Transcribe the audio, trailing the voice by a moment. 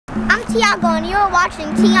I'm Tiago and you're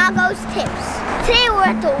watching Tiago's Tips. Today we're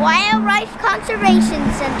at the WildLife Conservation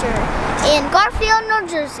Center in Garfield, New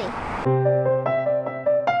Jersey.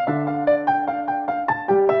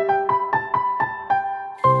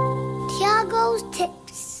 Tiago's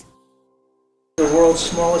Tips. The world's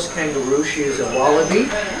smallest kangaroo. She is a wallaby.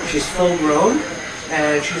 She's full grown.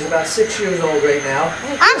 And she's about 6 years old right now.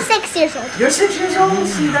 I'm 6 years old. You're 6 years old?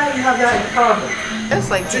 See that? You have that in common. That's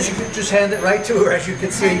like just hand it right to her, as you can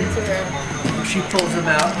see. She pulls them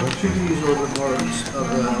out. She can use a little bit more of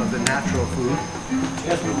the natural food.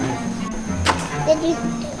 Did you?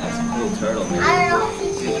 Little turtle. I don't know.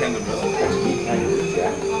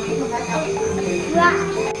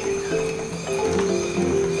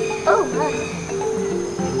 Oh, God.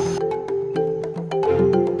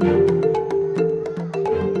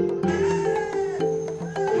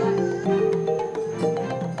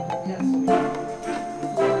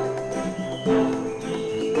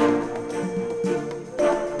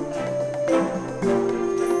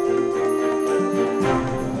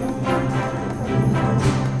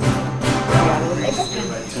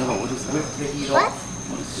 What?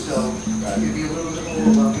 So, give you a little bit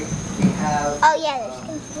more loving. We have... Oh, yeah,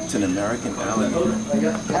 there's... It's an American alligator. Oh,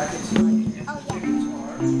 yeah.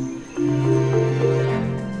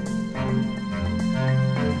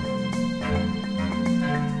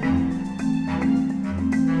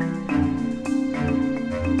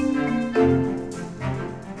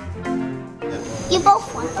 You both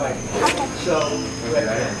want. Okay. So,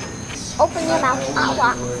 Open your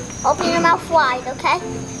mouth. Open your mouth wide, okay?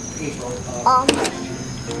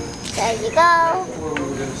 There you go.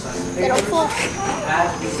 Little food.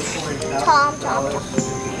 Tom.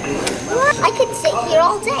 I could sit here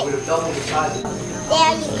all day.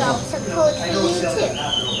 There you go. Some food for you too.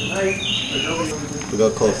 We go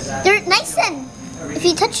close. They're nice and if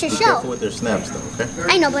you touch your Be shell. careful with their snaps though, okay?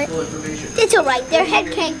 I know, but it's alright. Their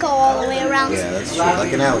head can't go all the way around. Yeah, that's true.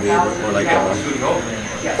 Like an alligator or like a...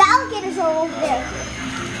 The alligators are over there.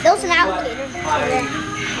 Those an alligator. Over there.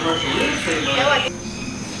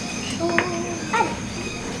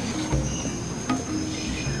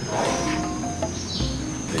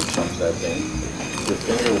 They chunk that thing. Your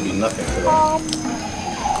finger will be nothing for them.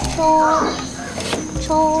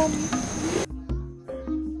 Chomp.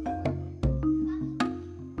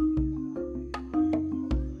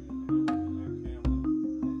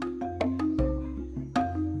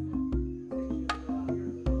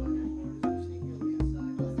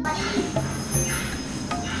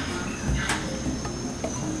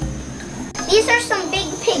 These are some big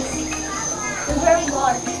pigs. They're very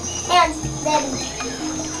large. And then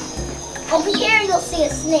over here you'll see a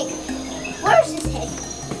snake. Where's his head?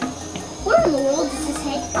 Where in the world is his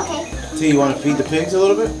head? Okay. So you want to feed the pigs a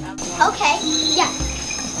little bit? Okay. Yeah.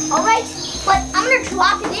 Alright. But I'm gonna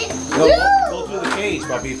drop it in. No, go through the cage,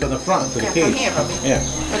 Bobby, from the front to the cage. From here, Bobby. Yeah.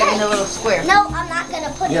 Put it in the little square. No, I'm not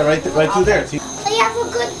gonna put it. Yeah, right through there. See? They have a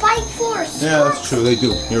good bite force. Yeah, that's true. They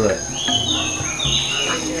do. You're right.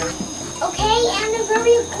 Okay, and they're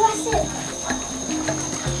very aggressive.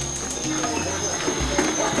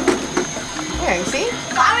 Yeah, you see?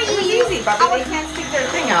 Why are It's you easy, Bobby. They can't stick their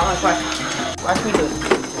thing out. Watch me do it.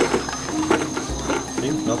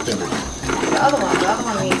 See? No fingers. The other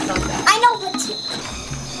one needs something. I know, but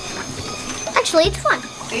actually, it's fun.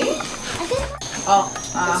 See? I think Oh,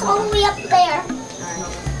 it's all the way up there.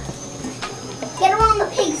 Get around the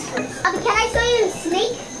pigs first. Can I show you the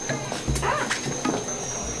snake?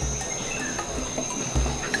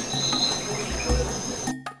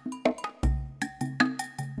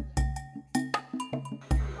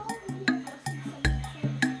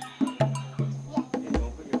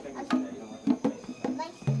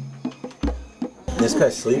 This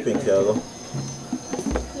guy's sleeping, Tiago.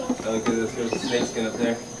 Oh, because there's a snake skin up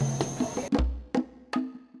there.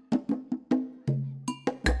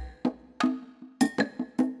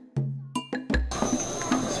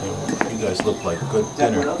 So you guys look like good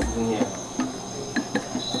dinner. No,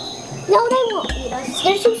 they won't eat us.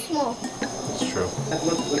 They're too small. It's true.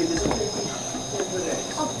 Look at this one.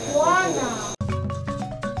 Iguana.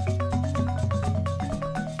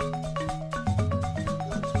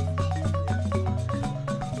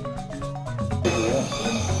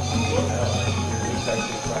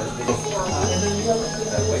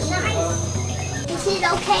 Is it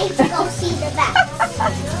okay to go see the bats?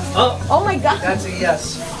 Oh my God. That's a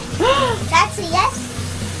yes. That's a yes?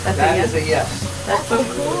 That is a yes. That's so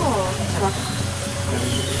cool.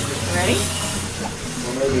 Ready?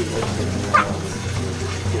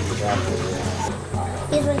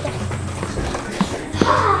 He's right there.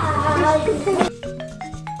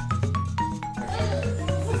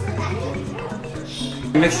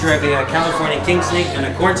 A mixture of a California king snake and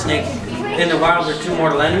a corn snake. In the wild, they're two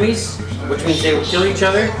mortal enemies, which means they would kill each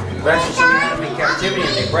other. But actually, somebody had them in captivity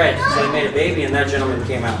and they bred, so they made a baby, and that gentleman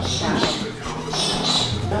came out.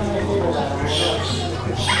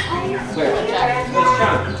 Where? It's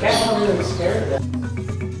John. Okay.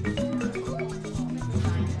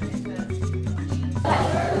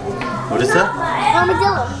 What is that?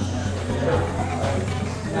 Armadillo.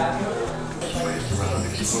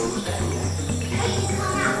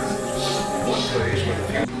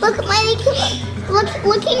 Look,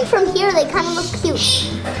 looking from here, they kind of look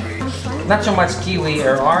cute. Not so much kiwi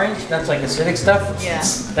or orange, that's like acidic stuff. Yeah.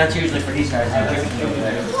 That's usually for these guys. Here,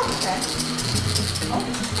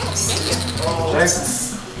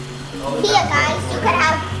 guys, you could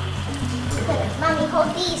have. Mommy,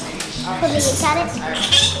 hold these for me. You got it?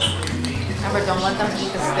 Remember, don't let them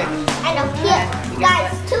eat the stick. I know. Here,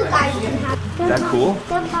 guys, two guys can have. That cool?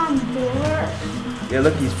 They're on there. Yeah,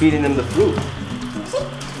 look, he's feeding them the fruit.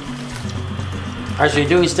 Alright, so you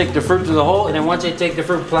do is stick the fruit to the hole, and then once they take the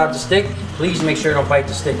fruit, pull out the stick. Please make sure you don't bite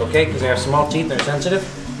the stick, okay? Because they have small teeth, they're sensitive.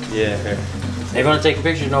 Yeah, here. If you want to take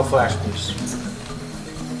pictures, no flash, please.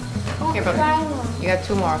 Here, baby. You got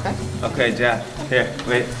two more, okay? Okay, Jack. Here,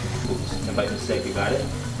 wait. Oops, I bite the steak. You got it?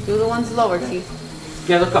 Do the ones lower, Keith.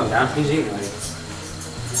 Yeah, they'll come down. He's eating already.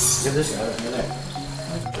 Give this guy over there.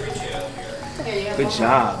 Good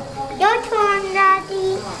job. Your turn,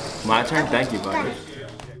 Daddy. My turn? Thank you, buddy.